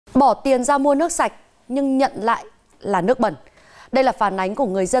Bỏ tiền ra mua nước sạch nhưng nhận lại là nước bẩn. Đây là phản ánh của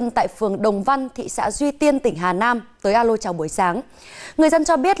người dân tại phường Đồng Văn, thị xã Duy Tiên, tỉnh Hà Nam tới alo chào buổi sáng. Người dân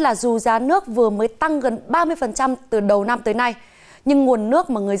cho biết là dù giá nước vừa mới tăng gần 30% từ đầu năm tới nay, nhưng nguồn nước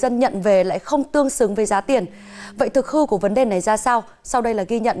mà người dân nhận về lại không tương xứng với giá tiền. Vậy thực hư của vấn đề này ra sao? Sau đây là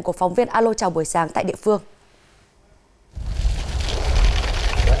ghi nhận của phóng viên alo chào buổi sáng tại địa phương.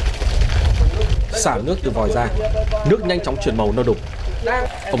 Xả nước từ vòi ra, nước nhanh chóng chuyển màu nâu đục.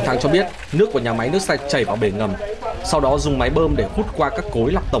 Ông Thắng cho biết nước của nhà máy nước sạch chảy vào bể ngầm, sau đó dùng máy bơm để hút qua các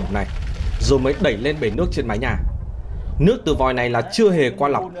cối lọc tổng này, rồi mới đẩy lên bể nước trên mái nhà. Nước từ vòi này là chưa hề qua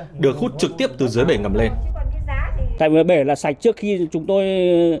lọc, được hút trực tiếp từ dưới bể ngầm lên. Tại vì bể là sạch, trước khi chúng tôi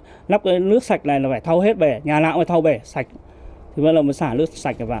lắp cái nước sạch này là phải thau hết bể, nhà nào cũng phải thau bể sạch, thì bắt đầu mới xả nước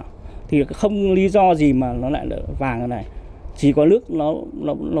sạch vào. Thì không lý do gì mà nó lại vàng như này. Chỉ có nước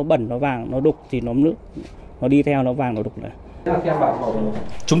nó bẩn, nó vàng, nó đục thì nước nó đi theo nó vàng nó đục này.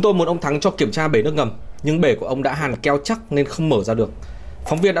 Chúng tôi muốn ông Thắng cho kiểm tra bể nước ngầm, nhưng bể của ông đã hàn keo chắc nên không mở ra được.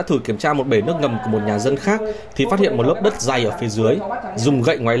 Phóng viên đã thử kiểm tra một bể nước ngầm của một nhà dân khác thì phát hiện một lớp đất dày ở phía dưới, dùng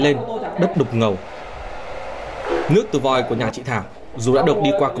gậy ngoáy lên, đất đục ngầu. Nước từ vòi của nhà chị Thảo dù đã được đi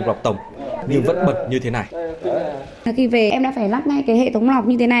qua cục lọc tổng nhưng vẫn bẩn như thế này. Khi về em đã phải lắp ngay cái hệ thống lọc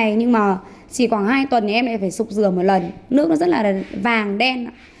như thế này, nhưng mà chỉ khoảng 2 tuần thì em lại phải sục rửa một lần. Nước nó rất là vàng đen.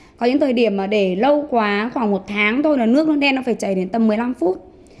 Có những thời điểm mà để lâu quá, khoảng 1 tháng thôi là nước nó đen, nó phải chảy đến tầm 15 phút.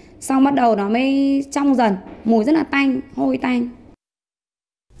 Xong bắt đầu nó mới trong dần, mùi rất là tanh, hôi tanh.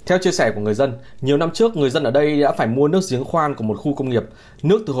 Theo chia sẻ của người dân, nhiều năm trước người dân ở đây đã phải mua nước giếng khoan của một khu công nghiệp.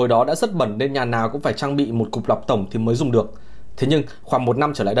 Nước từ hồi đó đã rất bẩn nên nhà nào cũng phải trang bị một cục lọc tổng thì mới dùng được. Thế nhưng khoảng 1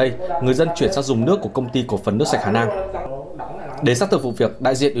 năm trở lại đây, người dân chuyển sang dùng nước của công ty cổ phần nước sạch Hà Nam. Để xác thực vụ việc,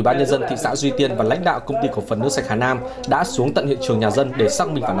 đại diện Ủy ban nhân dân thị xã Duy Tiên và lãnh đạo công ty cổ phần nước sạch Hà Nam đã xuống tận hiện trường nhà dân để xác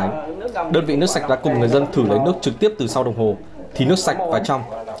minh phản ánh. Đơn vị nước sạch đã cùng người dân thử lấy nước trực tiếp từ sau đồng hồ thì nước sạch và trong.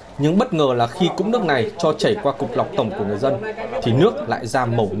 Nhưng bất ngờ là khi cụm nước này cho chảy qua cục lọc tổng của người dân thì nước lại ra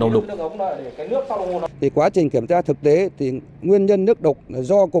màu nâu đục. Thì quá trình kiểm tra thực tế thì nguyên nhân nước đục là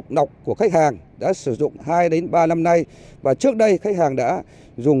do cục lọc của khách hàng đã sử dụng 2 đến 3 năm nay, và trước đây khách hàng đã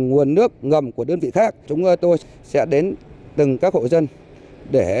dùng nguồn nước ngầm của đơn vị khác. Chúng tôi sẽ đến từng các hộ dân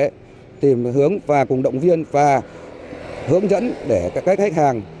để tìm hướng và cùng động viên và hướng dẫn để các khách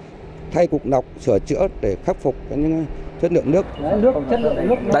hàng thay cục lọc, sửa chữa để khắc phục những chất lượng nước.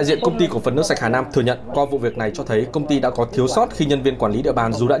 Đại diện công ty cổ phần nước sạch Hà Nam thừa nhận qua vụ việc này cho thấy công ty đã có thiếu sót khi nhân viên quản lý địa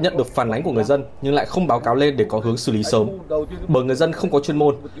bàn dù đã nhận được phản ánh của người dân nhưng lại không báo cáo lên để có hướng xử lý sớm. Bởi người dân không có chuyên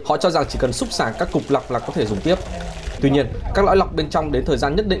môn, họ cho rằng chỉ cần xúc xả các cục lọc là có thể dùng tiếp. Tuy nhiên, các lõi lọc bên trong đến thời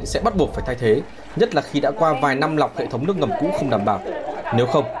gian nhất định sẽ bắt buộc phải thay thế, nhất là khi đã qua vài năm lọc hệ thống nước ngầm cũ không đảm bảo. Nếu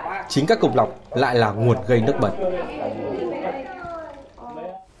không, chính các cục lọc lại là nguồn gây nước bẩn.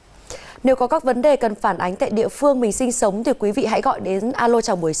 Nếu có các vấn đề cần phản ánh tại địa phương mình sinh sống thì quý vị hãy gọi đến alo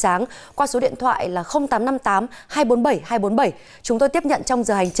chào buổi sáng qua số điện thoại là 0858 247 247. Chúng tôi tiếp nhận trong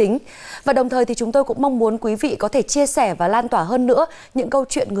giờ hành chính. Và đồng thời thì chúng tôi cũng mong muốn quý vị có thể chia sẻ và lan tỏa hơn nữa những câu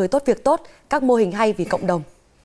chuyện người tốt việc tốt, các mô hình hay vì cộng đồng.